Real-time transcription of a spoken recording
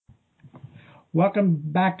Welcome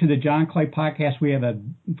back to the John Clay Podcast. We have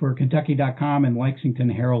for Kentucky.com and Lexington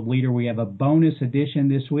Herald-Leader, we have a bonus edition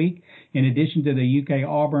this week. In addition to the UK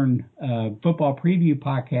Auburn football preview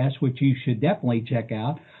podcast, which you should definitely check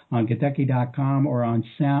out on Kentucky.com or on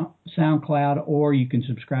SoundCloud, or you can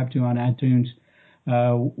subscribe to on iTunes.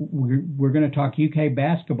 We're going to talk UK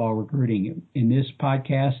basketball recruiting in this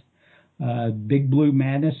podcast. Big Blue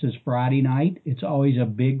Madness is Friday night. It's always a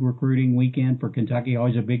big recruiting weekend for Kentucky,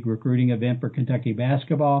 always a big recruiting event for Kentucky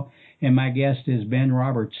basketball. And my guest is Ben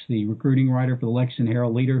Roberts, the recruiting writer for the Lexington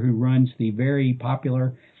Herald-Leader, who runs the very,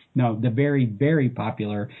 very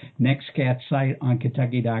popular NextCat site on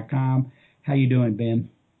Kentucky.com. How you doing, Ben?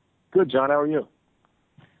 Good, John. How are you?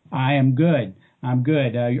 I am good. I'm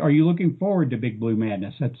good. Are you looking forward to Big Blue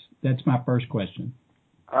Madness? That's my first question.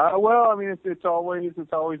 Well, I mean, it's always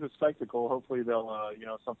a spectacle. Hopefully they'll,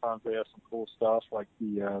 sometimes they have some cool stuff like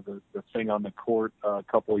the thing on the court a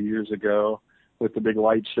couple of years ago with the big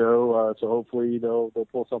light show. So hopefully they'll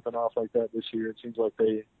pull something off like that this year. It seems like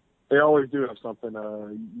they always do have something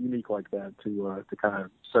unique like that to kind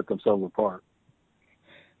of set themselves apart.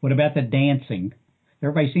 What about the dancing?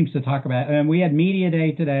 Everybody seems to talk about, and we had media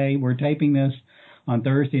day today. We're taping this on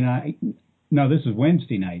Thursday night. No, this is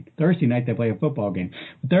Wednesday night. Thursday night they play a football game.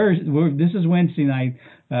 This is Wednesday night.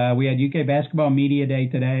 We had UK basketball media day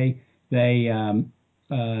today. A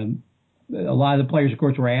lot of the players, of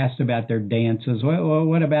course, were asked about their dances.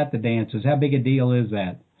 What about the dances? How big a deal is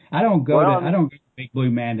that? I don't go to Big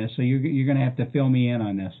Blue Madness, so you're going to have to fill me in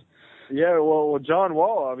on this. Yeah, well, John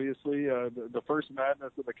Wall, obviously, the first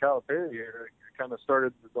madness of the Calipari era, kind of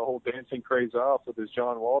started the whole dancing craze off with his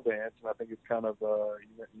John Wall dance, and I think it's kind of,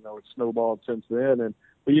 it's snowballed since then.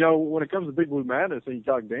 But when it comes to Big Blue Madness and you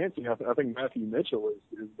talk dancing, I think Matthew Mitchell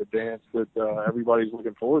is the dance that everybody's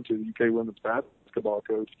looking forward to, the UK women's basketball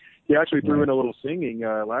coach. He actually threw in a little singing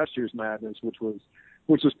last year's madness, which was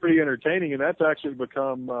pretty entertaining, and that's actually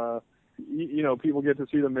become people get to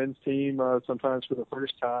see the men's team sometimes for the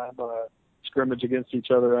first time scrimmage against each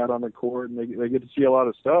other out on the court, and they get to see a lot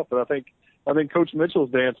of stuff. But I think Coach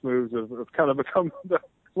Mitchell's dance moves have kind of become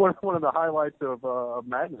one of the highlights of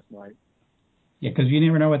Madness Night. Yeah, because you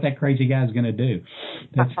never know what that crazy guy's going to do.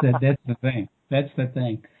 That's the thing. That's the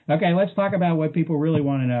thing. Okay, let's talk about what people really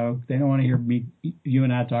want to know. They don't want to hear you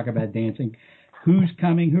and I talk about dancing. Who's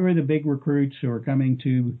coming? Who are the big recruits who are coming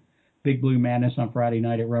to Big Blue Madness on Friday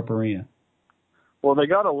night at Rupp Arena? Well, they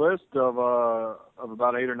got a list of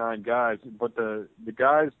about 8 or 9 guys, but the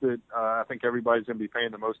guys that I think everybody's going to be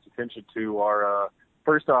paying the most attention to are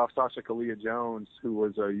first off Sasha Kalia-Jones, who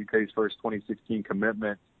was UK's first 2016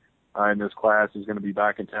 commitment in this class, is going to be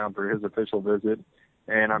back in town for his official visit,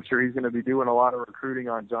 and I'm sure he's going to be doing a lot of recruiting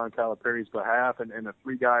on John Calipari's behalf. And the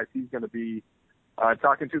 3 guys he's going to be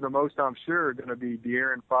talking to the most, I'm sure, are going to be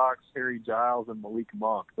De'Aaron Fox, Harry Giles, and Malik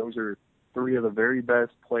Monk. Those are 3 of the very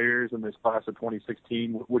best players in this class of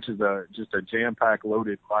 2016, which is just a jam-packed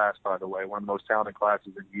loaded class, by the way, one of the most talented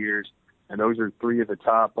classes in years. And those are 3 of the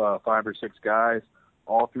top 5 or 6 guys.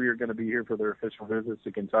 All 3 are going to be here for their official visits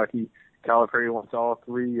to Kentucky. Calipari wants all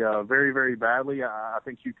 3 very, very badly. I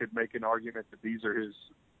think you could make an argument that these are his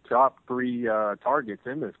top 3 targets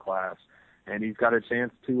in this class, and he's got a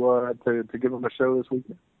chance to give them a show this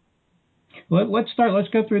weekend. Let's start. Let's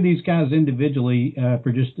go through these guys individually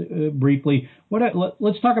for just briefly.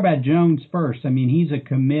 Let's talk about Jones first. I mean, he's a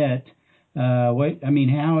commit. What's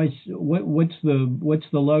the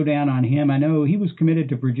lowdown on him? I know he was committed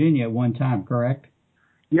to Virginia at one time, correct?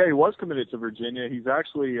 Yeah, he was committed to Virginia. He's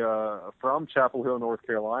actually from Chapel Hill, North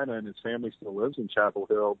Carolina, and his family still lives in Chapel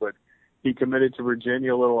Hill. But he committed to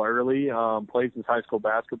Virginia a little early. Plays his high school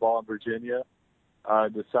basketball in Virginia.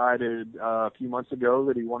 Decided a few months ago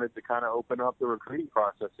that he wanted to kind of open up the recruiting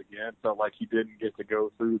process again. Felt like he didn't get to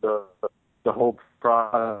go through the whole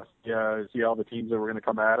process, see all the teams that were going to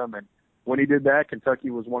come at him. And when he did that,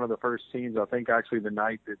 Kentucky was one of the first teams, I think actually the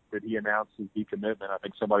night that he announced his decommitment. I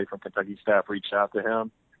think somebody from Kentucky staff reached out to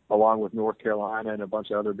him, along with North Carolina and a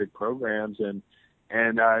bunch of other big programs. And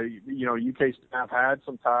UK staff had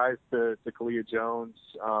some ties to Kalia-Jones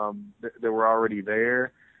that were already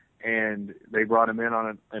there. And they brought him in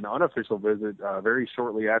on an unofficial visit very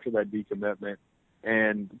shortly after that decommitment,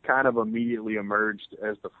 and kind of immediately emerged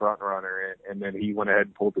as the front runner. And then he went ahead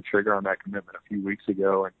and pulled the trigger on that commitment a few weeks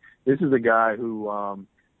ago. And this is a guy who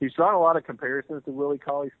he's drawn a lot of comparisons to Willie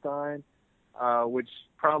Cauley-Stein, which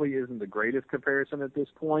probably isn't the greatest comparison at this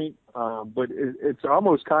point. But it's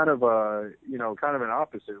almost kind of an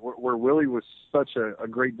opposite, where Willie was such a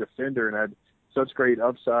great defender and had such great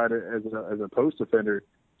upside as a post defender.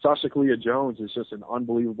 Sasha Jones is just an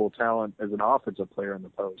unbelievable talent as an offensive player in the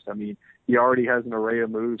post. I mean, he already has an array of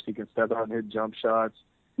moves. He can step out and hit jump shots.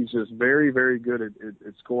 He's just very, very good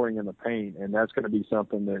at scoring in the paint, and that's going to be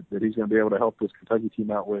something that he's going to be able to help this Kentucky team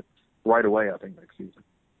out with right away, I think, next season.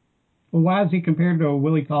 Well, why is he compared to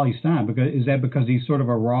Willie Cauley-Stein? Is that because he's sort of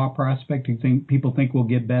a raw prospect who people think will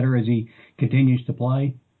get better as he continues to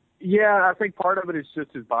play? Yeah, I think part of it is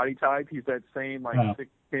just his body type. He's that same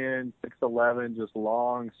 6'10", 6'11", just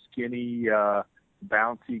long, skinny,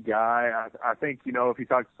 bouncy guy. I think, if you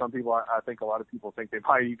talk to some people, I think a lot of people think they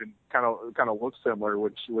might even kind of look similar,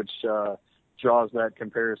 which draws that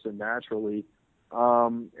comparison naturally.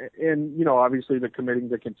 And obviously the committing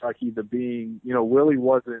to Kentucky, the being, Willie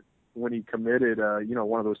wasn't, when he committed,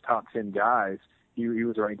 one of those top 10 guys. He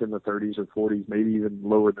was ranked in the 30s or 40s, maybe even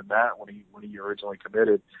lower than that when he originally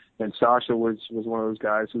committed. And Sasha was one of those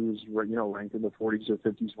guys who was ranked in the 40s or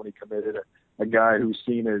 50s when he committed. A guy who's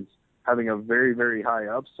seen as having a very, very high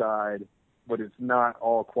upside, but it's not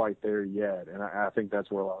all quite there yet. And I think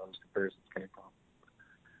that's where a lot of those comparisons came from.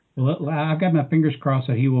 Well, I've got my fingers crossed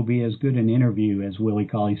that he will be as good an interview as Willie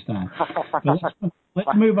Cauley-Stein. Let's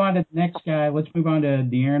move on to the next guy. Let's move on to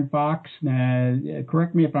De'Aaron Fox.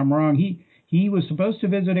 Correct me if I'm wrong. He was supposed to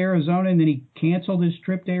visit Arizona, and then he canceled his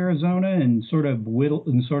trip to Arizona and sort of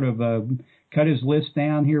cut his list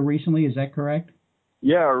down here recently. Is that correct?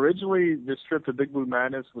 Yeah, originally this trip to Big Blue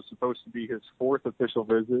Madness was supposed to be his 4th official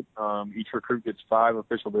visit. Each recruit gets 5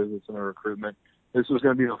 official visits in a recruitment. This was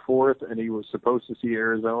going to be the 4th, and he was supposed to see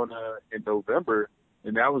Arizona in November,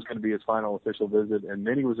 and that was going to be his final official visit. And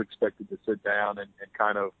then he was expected to sit down and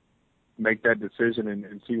kind of make that decision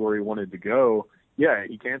and see where he wanted to go. Yeah,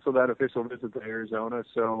 he canceled that official visit to Arizona,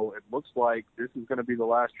 so it looks like this is going to be the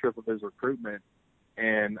last trip of his recruitment.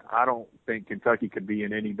 And I don't think Kentucky could be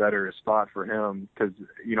in any better a spot for him because,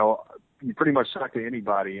 you pretty much talk to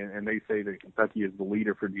anybody, and they say that Kentucky is the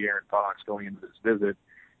leader for De'Aaron Fox going into this visit.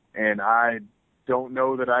 And I don't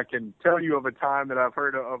know that I can tell you of a time that I've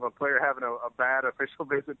heard of a player having a bad official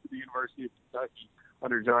visit to the University of Kentucky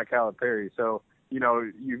under John Calipari. So,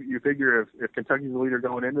 you figure if Kentucky's the leader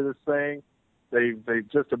going into this thing, they've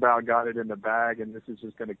just about got it in the bag, and this is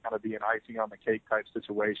just going to kind of be an icing on the cake type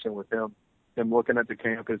situation with him looking at the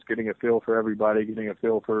campus, getting a feel for everybody, getting a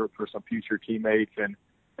feel for some future teammates, and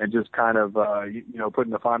just kind of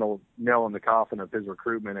putting the final nail in the coffin of his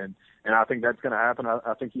recruitment. And I think that's going to happen.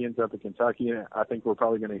 I think he ends up at Kentucky, and I think we're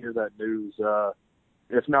probably going to hear that news,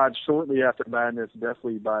 if not shortly after Madness,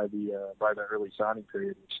 definitely by the early signing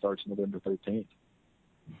period, which starts November 13th.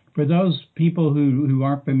 For those people who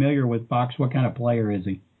aren't familiar with Fox, what kind of player is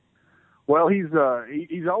he? Well, he's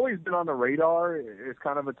always been on the radar as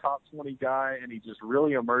kind of a top 20 guy, and he just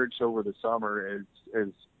really emerged over the summer as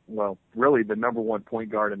well, really the number one point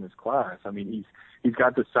guard in this class. I mean, he's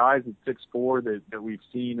got the size at 6'4" that we've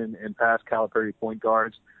seen in past Calipari point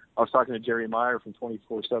guards. I was talking to Jerry Meyer from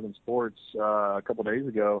 24/7 Sports a couple days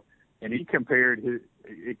ago, and he compared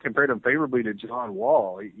him favorably to John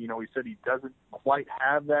Wall. He said he doesn't quite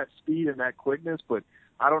have that speed and that quickness, but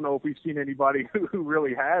I don't know if we've seen anybody who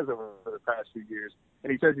really has over the past few years.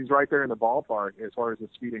 And he says he's right there in the ballpark as far as the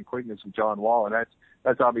speed and quickness of John Wall, and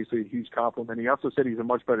that's obviously a huge compliment. He also said he's a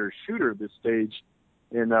much better shooter at this stage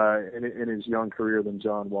in his young career than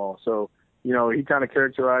John Wall. So, he kind of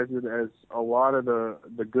characterized it as a lot of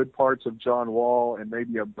the good parts of John Wall and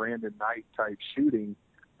maybe a Brandon Knight type shooting,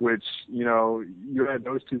 which, you add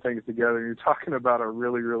those two things together, and you're talking about a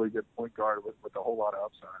really, really good point guard with a whole lot of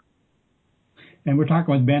upside. And we're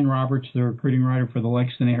talking with Ben Roberts, the recruiting writer for the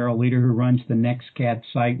Lexington Herald-Leader, who runs the NextCat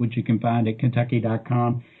site, which you can find at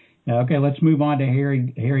Kentucky.com. Okay, let's move on to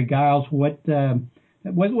Harry Giles. What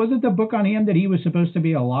was it the book on him that he was supposed to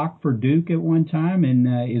be a lock for Duke at one time? And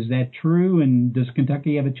is that true? And does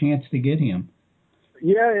Kentucky have a chance to get him?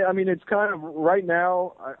 Yeah, I mean, it's kind of right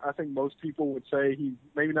now. I think most people would say he's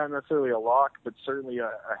maybe not necessarily a lock, but certainly a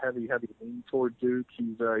heavy lean toward Duke.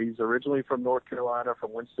 He's originally from North Carolina,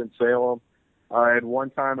 from Winston-Salem. At one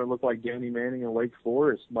time, it looked like Danny Manning in Wake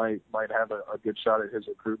Forest might have a good shot at his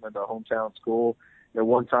recruitment, a hometown school. At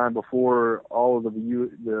one time, before all of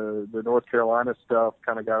the North Carolina stuff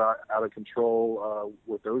kind of got out of control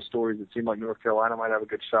with those stories, it seemed like North Carolina might have a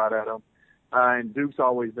good shot at him. And Duke's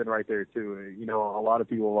always been right there too. A lot of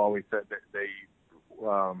people have always said that they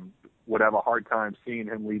would have a hard time seeing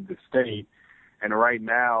him leave the state. And right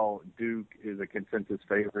now, Duke is a consensus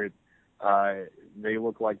favorite. They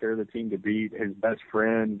look like they're the team to beat. His best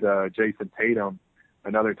friend, Jason Tatum,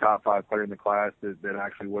 another top 5 player in the class that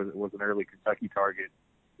actually was an early Kentucky target.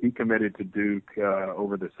 He committed to Duke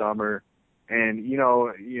over the summer, And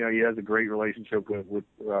he has a great relationship with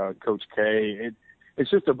Coach K. It's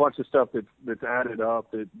just a bunch of stuff that's added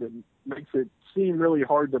up that makes it seem really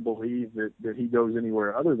hard to believe that he goes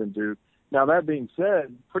anywhere other than Duke. Now, that being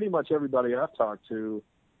said, pretty much everybody I've talked to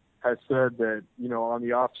has said that, on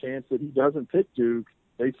the off chance that he doesn't pick Duke,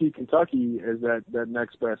 they see Kentucky as that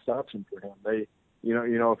next best option for him. They,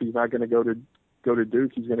 if he's not going to go to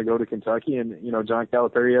Duke, he's going to go to Kentucky. And, John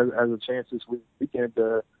Calipari has a chance this weekend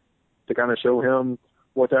to kind of show him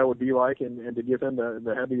what that would be like and to give him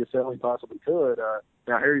the heaviest sell he possibly could.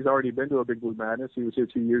 Now, Harry's already been to a Big Blue Madness. He was here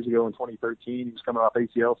 2 years ago in 2013. He was coming off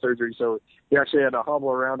ACL surgery, so he actually had to hobble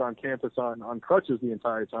around on campus on crutches the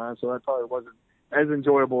entire time, so that probably wasn't as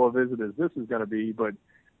enjoyable a visit as this is going to be. But,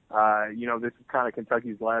 this is kind of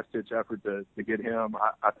Kentucky's last-ditch effort to get him.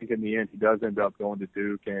 I think in the end he does end up going to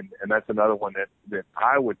Duke, and that's another one that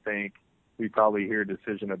I would think we probably hear a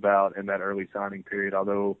decision about in that early signing period,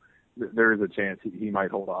 although there is a chance he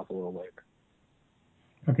might hold off a little later.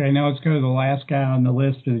 Okay, now let's go to the last guy on the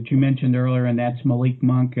list that you mentioned earlier, and that's Malik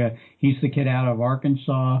Monk. He's the kid out of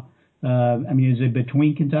Arkansas. Is it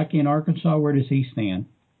between Kentucky and Arkansas? Where does he stand?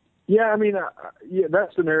 Yeah,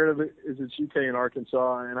 that's the narrative, is it's UK and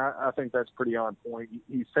Arkansas, and I think that's pretty on point.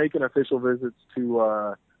 He's taken official visits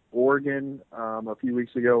to Oregon a few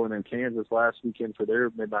weeks ago and then Kansas last weekend for their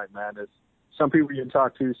Midnight Madness. Some people you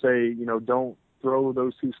talk to say, don't throw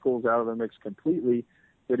those two schools out of the mix completely,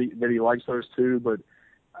 that he likes those two, but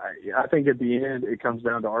I think at the end it comes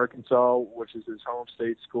down to Arkansas, which is his home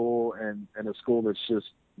state school and a school that's just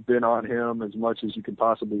been on him as much as you can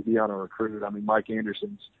possibly be on a recruit. Mike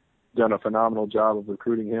Anderson's done a phenomenal job of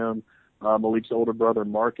recruiting him. Malik's older brother,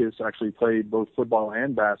 Marcus, actually played both football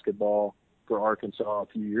and basketball for Arkansas a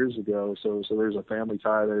few years ago, so there's a family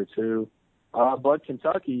tie there too. But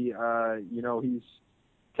Kentucky,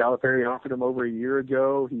 Calipari offered him over a year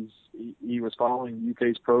ago. He was following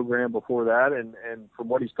UK's program before that, and from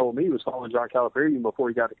what he's told me, he was following John Calipari even before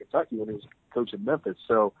he got to Kentucky when he was coach in Memphis.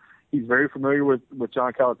 So he's very familiar with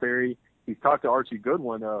John Calipari. He's talked to Archie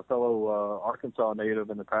Goodwin, a fellow Arkansas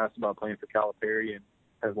native, in the past about playing for Calipari, and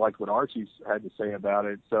has liked what Archie's had to say about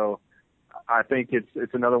it. So I think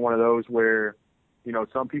it's another one of those where,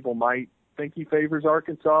 some people might think he favors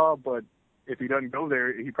Arkansas, but if he doesn't go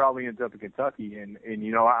there, he probably ends up in Kentucky. And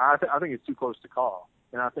I think it's too close to call.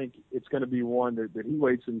 And I think it's going to be one that he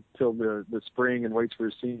waits until the spring and waits for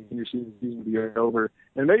his senior season to be over,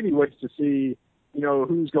 and maybe waits to see,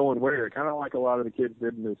 who's going where, kind of like a lot of the kids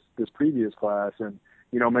did in this previous class. And,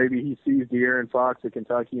 maybe he sees De'Aaron Fox at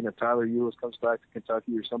Kentucky, and if Tyler Ulis comes back to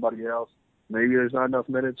Kentucky or somebody else, maybe there's not enough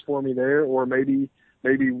minutes for me there, or maybe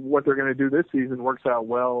what they're going to do this season works out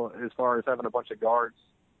well as far as having a bunch of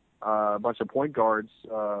point guards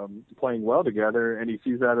playing well together, and he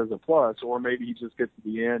sees that as a plus. Or maybe he just gets to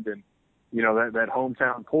the end and, that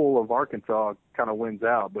hometown pull of Arkansas kind of wins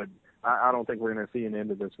out. But I don't think we're going to see an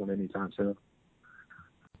end of this one anytime soon.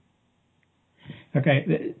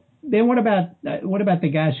 Okay. Then what about the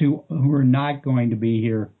guys who are not going to be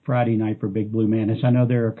here Friday night for Big Blue Madness? I know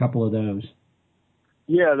there are a couple of those.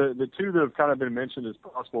 Yeah, the two that have kind of been mentioned as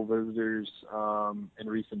possible visitors in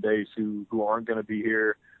recent days who aren't going to be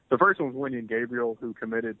here. The first one was Wenyen Gabriel, who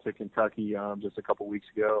committed to Kentucky just a couple weeks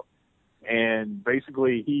ago. And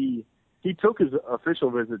basically he took his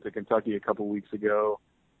official visit to Kentucky a couple weeks ago.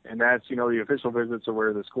 And that's, the official visits are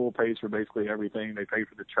where the school pays for basically everything. They pay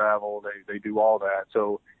for the travel. They do all that.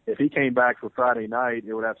 So if he came back for Friday night,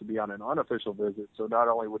 it would have to be on an unofficial visit. So not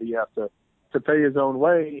only would he have to pay his own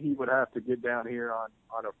way, he would have to get down here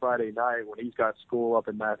on a Friday night when he's got school up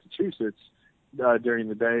in Massachusetts during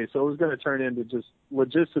the day. So it was going to turn into just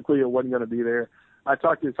logistically it wasn't going to be there. I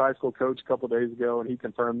talked to his high school coach a couple of days ago, and he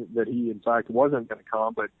confirmed that he, in fact, wasn't going to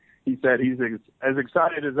come, but he said he's as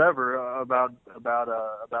excited as ever about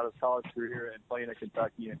his college career and playing at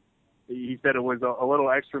Kentucky. And he said it was a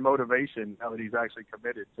little extra motivation now that he's actually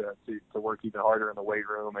committed to work even harder in the weight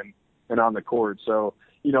room and on the court. So,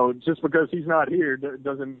 just because he's not here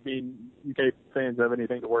doesn't mean UK fans have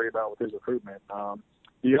anything to worry about with his recruitment.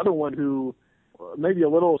 The other one who maybe a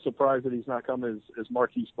little surprised that he's not come is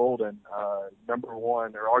Marquise Bolden, number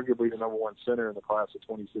one, or arguably the number one center in the class of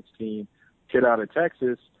 2016, kid out of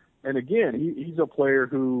Texas. And again, he's a player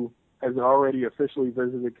who has already officially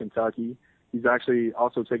visited Kentucky. He's actually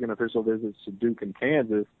also taken official visits to Duke and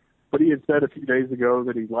Kansas. But he had said a few days ago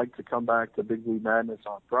that he'd like to come back to Big Blue Madness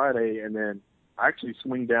on Friday and then actually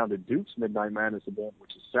swing down to Duke's Midnight Madness event,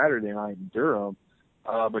 which is Saturday night in Durham.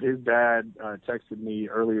 But his dad texted me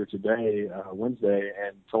earlier today, Wednesday,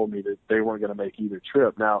 and told me that they weren't going to make either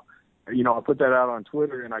trip. Now, I put that out on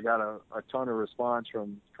Twitter, and I got a ton of response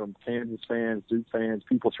from Kansas fans, Duke fans,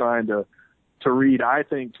 people trying to to read, I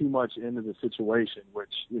think, too much into the situation,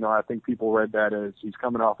 which, I think people read that as he's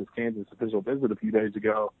coming off his Kansas official visit a few days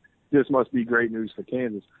ago. This must be great news for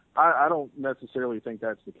Kansas. I don't necessarily think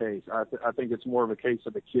that's the case. I think it's more of a case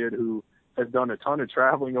of a kid who has done a ton of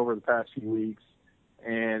traveling over the past few weeks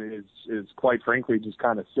and is quite frankly just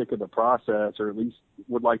kind of sick of the process, or at least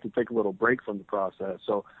would like to take a little break from the process.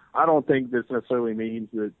 So I don't think this necessarily means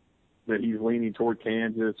that he's leaning toward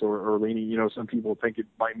Kansas or leaning, some people think it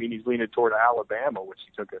might mean he's leaning toward Alabama, which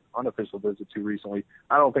he took an unofficial visit to recently.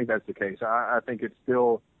 I don't think that's the case. I think it's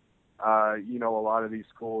still, a lot of these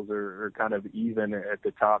schools are kind of even at the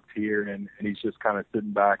top tier, and he's just kind of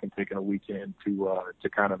sitting back and taking a weekend to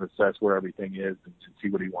kind of assess where everything is and see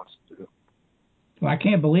what he wants to do. Well, I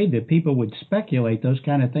can't believe that people would speculate those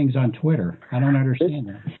kind of things on Twitter. I don't understand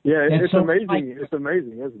that. Yeah, it's so amazing. It's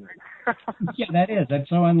amazing, isn't it? Yeah, that is. That's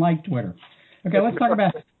so unlike Twitter. Okay, let's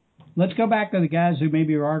go back to the guys who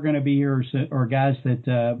maybe are going to be here, or guys that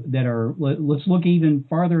are. Let's look even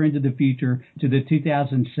farther into the future to the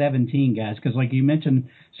 2017 guys, because like you mentioned,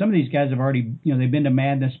 some of these guys have already, they've been to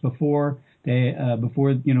Madness before.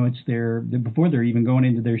 Before they're even going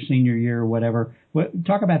into their senior year or whatever.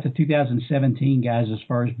 Talk about the 2017 guys as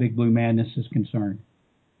far as Big Blue Madness is concerned.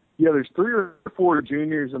 Yeah, there's 3 or 4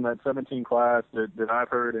 juniors in that 17 class that I've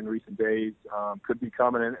heard in recent days could be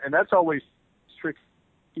coming, and that's always tricky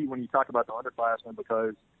when you talk about the underclassmen,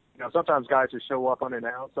 because sometimes guys just show up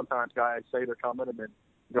unannounced. Sometimes guys say they're coming and then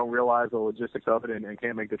don't realize the logistics of it and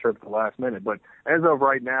can't make the trip at the last minute. But as of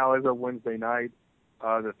right now, as of Wednesday night,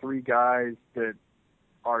 the 3 guys that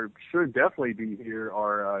should definitely be here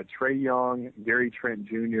are Trey Young, Gary Trent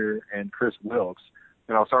Jr., and Chris Wilkes.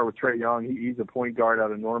 And I'll start with Trey Young. He's a point guard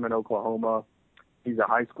out of Norman, Oklahoma. He's a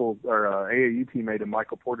high school or AAU teammate of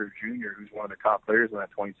Michael Porter Jr., who's one of the top players in that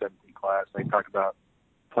 2017 class. They talked about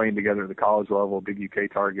playing together at the college level, big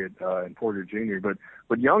UK target, and Porter Jr.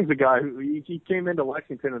 But Young's a guy who he came into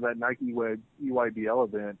Lexington at that Nike EYBL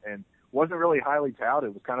event and wasn't really highly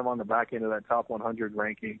touted. Was kind of on the back end of that top 100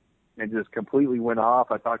 ranking and just completely went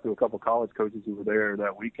off. I talked to a couple college coaches who were there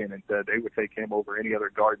that weekend and said they would take him over any other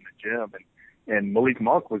guard in the gym. And Malik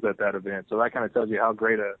Monk was at that event, so that kind of tells you how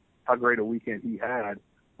great a weekend he had.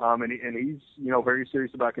 And he's very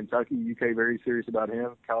serious about Kentucky. UK very serious about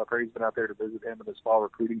him. Calipari's been out there to visit him in this fall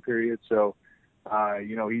recruiting period. So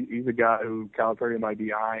he's a guy who Calipari might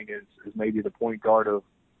be eyeing as maybe the point guard of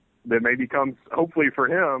that maybe comes hopefully for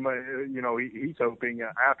him. He's hoping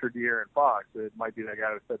after De'Aaron Fox, it might be that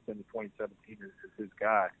guy that steps into 2017 is his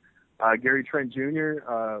guy. Gary Trent Jr.,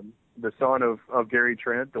 the son of Gary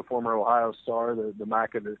Trent, the former Ohio star, the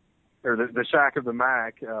Mac of the Shaq of the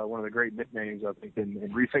Mac, one of the great nicknames I think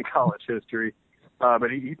in recent college history.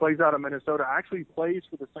 But he plays out of Minnesota. Actually plays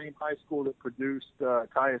for the same high school that produced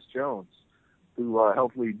Tyus Jones, who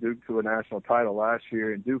helped lead Duke to a national title last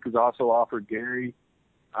year. And Duke has also offered Gary.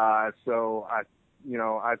 So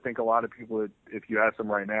I think a lot of people, if you ask them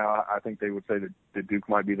right now, I think they would say that Duke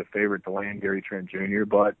might be the favorite to land Gary Trent Jr.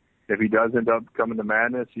 But if he does end up coming to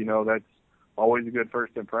Madness, that's always a good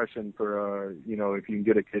first impression for, if you can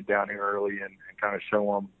get a kid down here early and kind of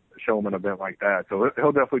show him an event like that. So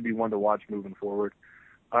he'll definitely be one to watch moving forward.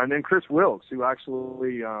 And then Chris Wilkes, who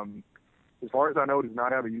actually, as far as I know, does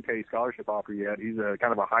not have a UK scholarship offer yet. He's a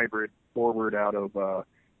kind of a hybrid forward out of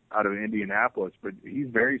Indianapolis, but he's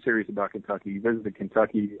very serious about Kentucky. He visited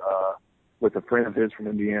Kentucky with a friend of his from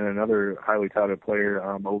Indiana, another highly touted player,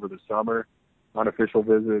 over the summer. Unofficial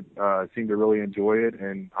visit, seemed to really enjoy it,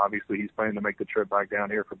 and obviously he's planning to make the trip back down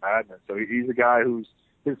here for Madness. So he's a guy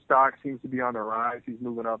his stock seems to be on the rise. He's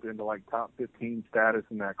moving up into like top 15 status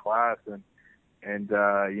in that class, and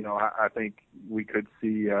I think we could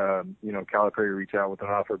see Calipari reach out with an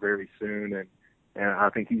offer very soon, and I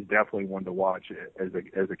think he's definitely one to watch as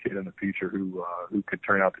a kid in the future who could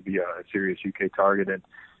turn out to be a serious UK target.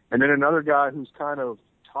 And then another guy who's kind of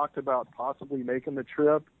talked about possibly making the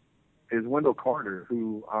trip is Wendell Carter,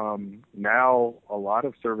 who now a lot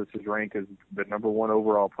of services rank as the number 1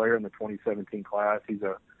 overall player in the 2017 class. He's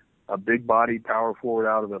a big-bodied power forward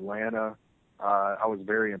out of Atlanta. I was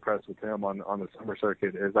very impressed with him on the summer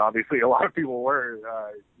circuit, as obviously a lot of people were,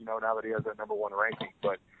 now that he has that number 1 ranking.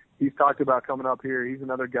 But he's talked about coming up here. He's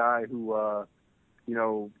another guy who,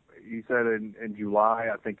 he said in July,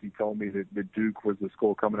 I think he told me that Duke was the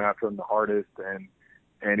school coming after him the hardest,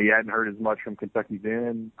 and he hadn't heard as much from Kentucky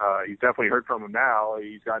then. He's definitely heard from him now.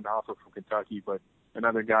 He's got an offer from Kentucky, but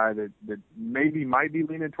another guy that maybe might be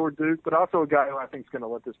leaning toward Duke, but also a guy who I think is going to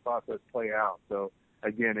let this process play out. So,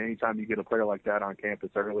 again, anytime you get a player like that on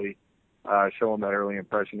campus early, show him that early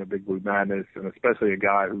impression of Big Blue Madness, and especially a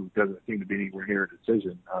guy who doesn't seem to be anywhere near a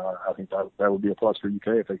decision, I think that would be a plus for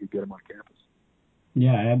UK if they could get him on campus.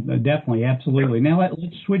 Yeah, definitely, absolutely. Now let's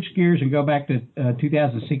switch gears and go back to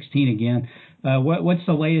 2016 again. What's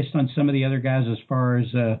the latest on some of the other guys as far as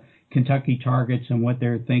Kentucky targets and what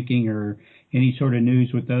they're thinking, or any sort of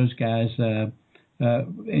news with those guys? And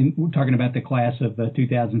we're talking about the class of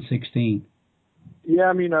 2016. Yeah,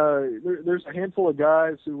 I mean, there's a handful of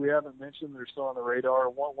guys who we haven't mentioned that are still on the radar.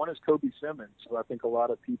 One is Kobe Simmons, who I think a lot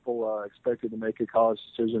of people expected to make a college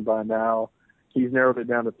decision by now. He's narrowed it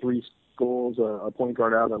down to 3 schools, a point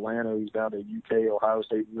guard out of Atlanta who's down to UK, Ohio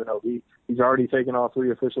State, UNLV. He's already taken all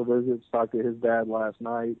 3 official visits, talked to his dad last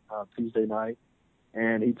night, Tuesday night,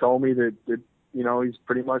 and he told me that he's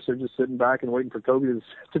pretty much just sitting back and waiting for Kobe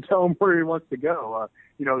to tell him where he wants to go.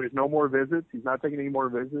 There's no more visits. He's not taking any more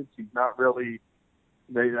visits. He's not really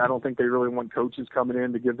I don't think they really want coaches coming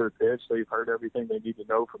in to give their pitch. They've heard everything they need to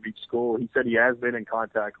know from each school. He said he has been in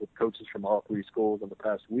contact with coaches from all 3 schools in the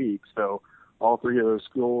past week. So all 3 of those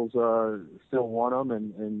schools still want him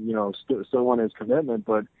and still want his commitment.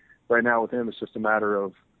 But right now with him, it's just a matter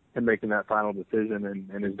of him making that final decision.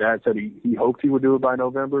 And his dad said he hoped he would do it by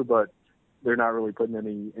November, but they're not really putting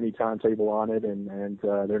any timetable on it. And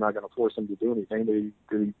they're not going to force him to do anything that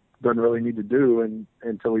he doesn't really need to do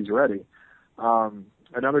until he's ready.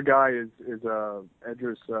 Another guy is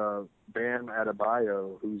Edris Bam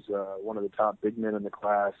Adebayo, who's one of the top big men in the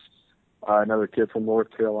class. Another kid from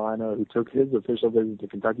North Carolina who took his official visit to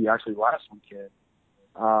Kentucky actually last weekend.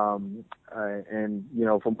 And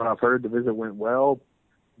from what I've heard, the visit went well.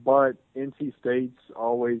 But NC State's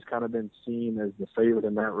always kind of been seen as the favorite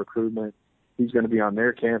in that recruitment. He's going to be on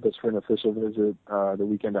their campus for an official visit the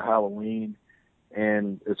weekend of Halloween.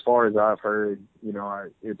 And as far as I've heard,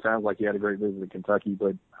 it sounds like he had a great visit to Kentucky,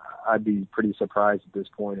 but I'd be pretty surprised at this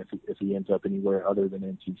point if he ends up anywhere other than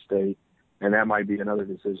NC State. And that might be another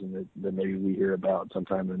decision that maybe we hear about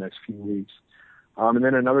sometime in the next few weeks. And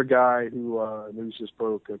then another guy who news just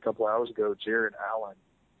broke a couple hours ago, Jared Allen,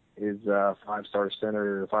 is a 5-star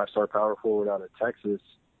center, 5-star power forward out of Texas.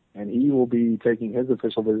 And he will be taking his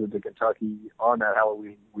official visit to Kentucky on that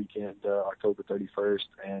Halloween weekend, October 31st.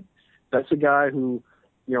 And that's a guy who,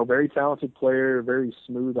 very talented player, very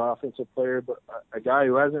smooth offensive player, but a guy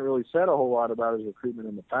who hasn't really said a whole lot about his recruitment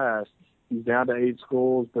in the past. He's down to 8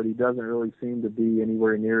 schools, but he doesn't really seem to be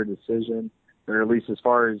anywhere near a decision, or at least as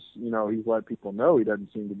far as, he's let people know he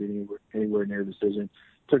doesn't seem to be anywhere near a decision.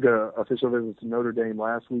 Took a official visit to Notre Dame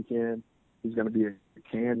last weekend. He's going to be at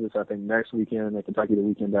Kansas, I think, next weekend, and at Kentucky the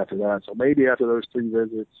weekend after that. So maybe after those 3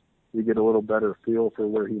 visits, we get a little better feel for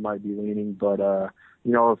where he might be leaning. But,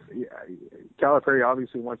 if Calipari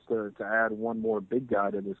obviously wants to add one more big guy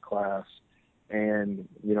to this class, and,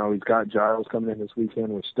 he's got Giles coming in this weekend,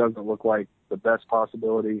 which doesn't look like the best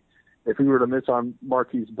possibility. If he were to miss on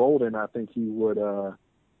Marquise Bolden, I think he would,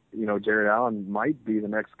 Jared Allen might be the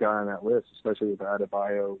next guy on that list, especially with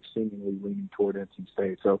Adebayo seemingly leaning toward NC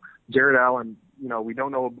State. So Jared Allen, we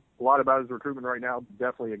don't know a lot about his recruitment right now, but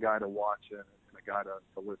definitely a guy to watch and a guy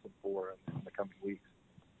to listen for in the coming weeks.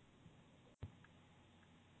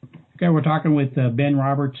 Okay, we're talking with Ben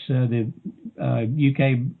Roberts, the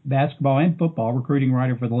UK basketball and football recruiting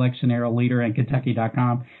writer for the Lexington Herald-Leader and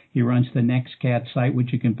Kentucky.com. He runs the NextCat site,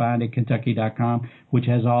 which you can find at Kentucky.com, which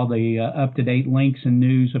has all the up-to-date links and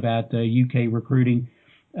news about UK recruiting.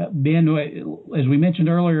 Ben, as we mentioned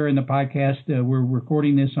earlier in the podcast, we're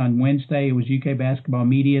recording this on Wednesday. It was UK Basketball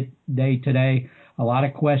Media Day today. A lot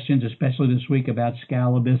of questions, especially this week, about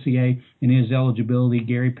Skal Labissiere and his eligibility.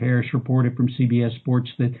 Gary Parrish reported from CBS Sports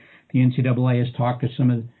that the NCAA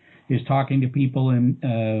is talking to people and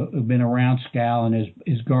who've been around Skal and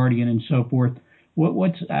his guardian and so forth.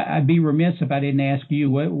 I'd be remiss if I didn't ask you,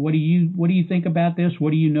 what do you think about this?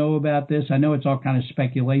 What do you know about this? I know it's all kind of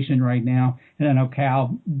speculation right now, and I know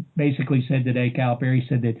Cal basically said today, Calipari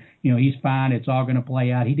said that he's fine, it's all going to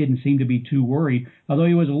play out. He didn't seem to be too worried, although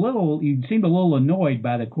he seemed a little annoyed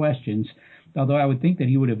by the questions. Although I would think that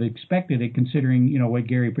he would have expected it, considering what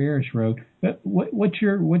Gary Parrish wrote. But what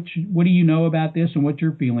do you know about this, and what's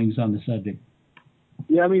your feelings on the subject?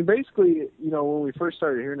 Yeah, I mean, basically, when we first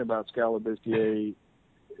started hearing about Skal Labissiere,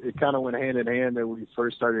 it kind of went hand in hand that we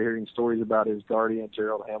first started hearing stories about his guardian,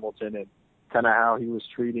 Gerald Hamilton, and kind of how he was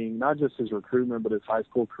treating not just his recruitment but his high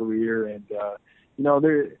school career. And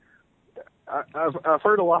I've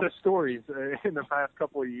heard a lot of stories in the past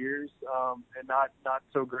couple of years, and not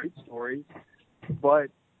so great stories, but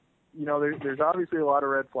there's obviously a lot of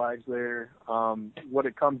red flags there. What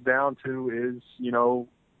it comes down to is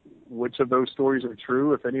which of those stories are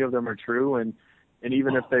true, if any of them are true, and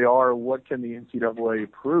even if they are, what can the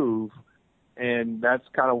NCAA prove? And that's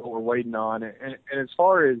kind of what we're waiting on. And as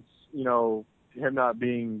far as him not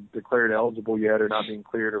being declared eligible yet or not being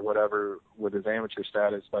cleared or whatever with his amateur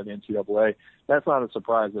status by the NCAA, that's not a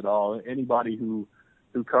surprise at all. Anybody who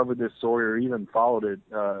covered this story or even followed it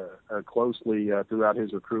closely throughout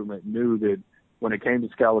his recruitment knew that when it came to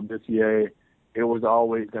Skal Labissiere, it was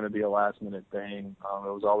always going to be a last-minute thing.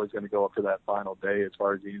 It was always going to go up to that final day as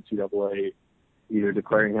far as the NCAA either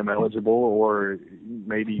declaring him eligible or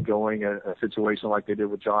maybe going a situation like they did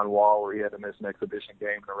with John Wall where he had to miss an exhibition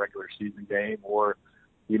game and a regular season game, or,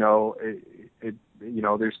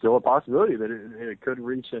 there's still a possibility that it could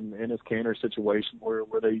reach an Enes Kanter situation where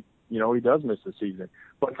they, he does miss the season.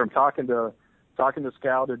 But from talking to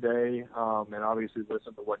Skal today, and obviously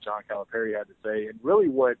listen to what John Calipari had to say, and really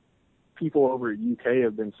what people over at UK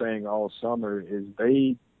have been saying all summer is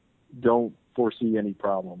they don't foresee any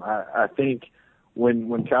problem. I think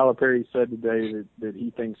when Calipari said today that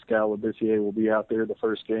he thinks Skal Labissiere will be out there the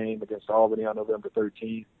first game against Albany on November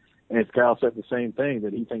 13th, and Skal said the same thing,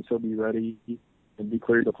 that he thinks he'll be ready and be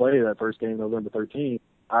cleared to play that first game November 13th,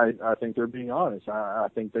 I think they're being honest. I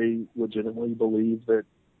think they legitimately believe that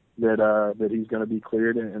he's going to be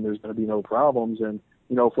cleared and there's going to be no problems. And,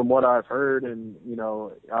 from what I've heard, and,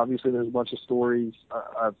 obviously there's a bunch of stories.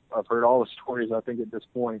 I've heard all the stories, I think, at this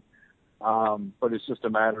point. But it's just a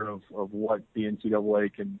matter of what the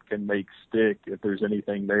NCAA can make stick, if there's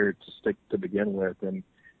anything there to stick to begin with. And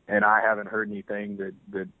I haven't heard anything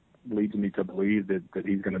that leads me to believe that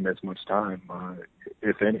he's going to miss much time,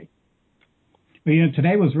 if any. Well,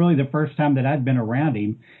 today was really the first time that I'd been around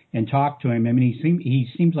him and talked to him. I mean, he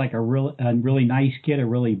seems like a really nice kid, a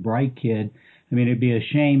really bright kid. I mean, it'd be a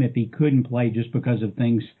shame if he couldn't play just because of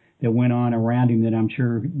things that went on around him that I'm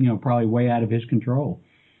sure, probably way out of his control.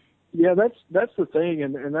 Yeah, that's the thing,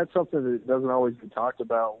 and that's something that doesn't always get talked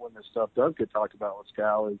about when this stuff does get talked about with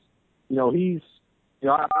Skal is, he's,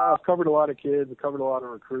 I've covered a lot of kids, I've covered a lot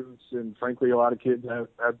of recruits, and frankly, a lot of kids have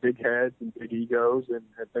big heads and big egos and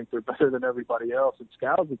think they're better than everybody else. And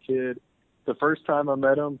Skal's a kid, the first time I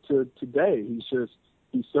met him to today, he's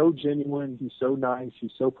so genuine, he's so nice,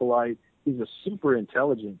 he's so polite, he's a super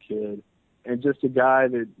intelligent kid, and just a guy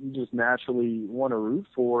that you just naturally want to root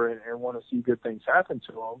for and want to see good things happen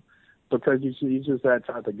to him, because he's just that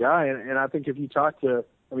type of guy. And I think if you talk to,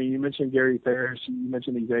 you mentioned Gary Parrish, you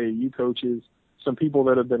mentioned these AAU coaches, some people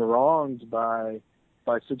that have been wronged by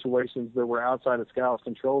situations that were outside of Skal's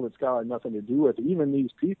control that Skal had nothing to do with. Even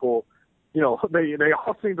these people, they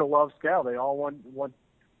all seem to love Skal. They all want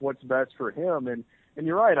what's best for him. And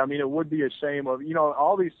you're right. It would be a shame of,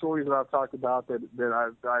 all these stories that I've talked about that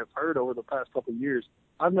I've heard over the past couple of years.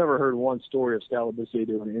 I've never heard one story of Skal Labissiere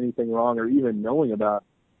doing anything wrong or even knowing about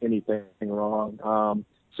anything wrong.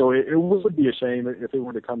 So it would be a shame if it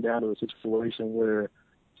were to come down to a situation where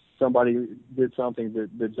somebody did something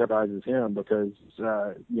that jeopardizes him, because,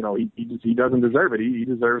 he doesn't deserve it. He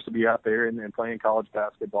deserves to be out there and playing college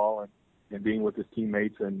basketball and being with his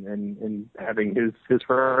teammates and having his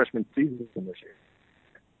freshman season this year.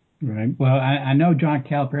 Right. Well, I know John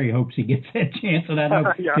Calipari hopes he gets that chance, and I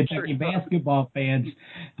know Kentucky basketball fans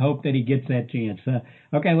hope that he gets that chance.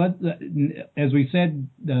 Okay, as we said,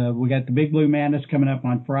 we got the Big Blue Madness coming up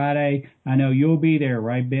on Friday. I know you'll be there,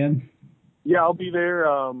 right, Ben? Yeah, I'll be there.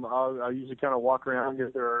 I'll usually kind of walk around,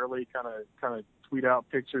 get there early, kind of tweet out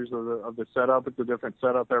pictures of the setup. It's a different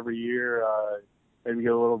setup every year. Maybe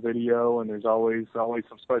get a little video, and there's always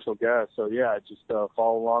some special guests. So yeah, just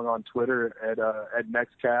follow along on Twitter at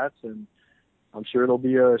NextCats, and I'm sure it'll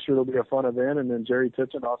be a fun event. And then Jerry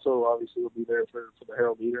Tipton also obviously will be there for the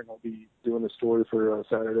Herald-Leader, and he'll be doing the story for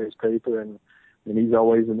Saturday's paper, and he's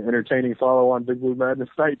always an entertaining follow on Big Blue Madness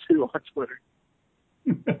night too on Twitter.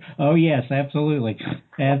 Oh yes, absolutely.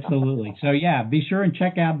 So yeah, be sure and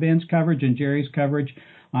check out Ben's coverage and Jerry's coverage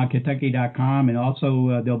on Kentucky.com, and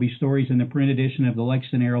also there'll be stories in the print edition of the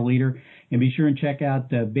Lexington Herald-Leader. And be sure and check out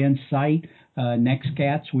Ben's site,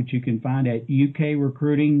 NextCats, which you can find at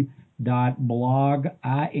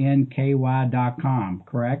ukrecruiting.bloginky.com.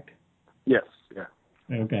 Correct? Yes. Yeah.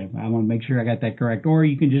 Okay, I want to make sure I got that correct. Or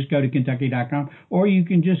you can just go to Kentucky.com, or you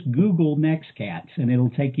can just Google NextCats, and it'll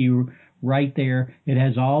take you right there. It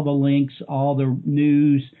has all the links, all the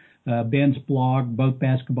news, Ben's blog, both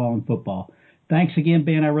basketball and football. Thanks again,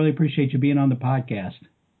 Ben. I really appreciate you being on the podcast.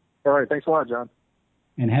 All right. Thanks a lot, John.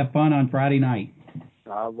 And have fun on Friday night.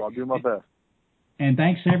 I'll do my best. And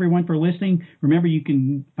thanks to everyone for listening. Remember, you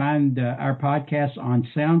can find our podcasts on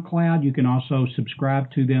SoundCloud. You can also subscribe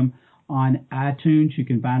to them on iTunes. You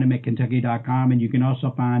can find them at Kentucky.com, and you can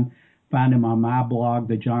also find them on my blog,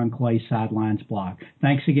 the John Clay Sidelines blog.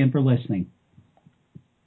 Thanks again for listening.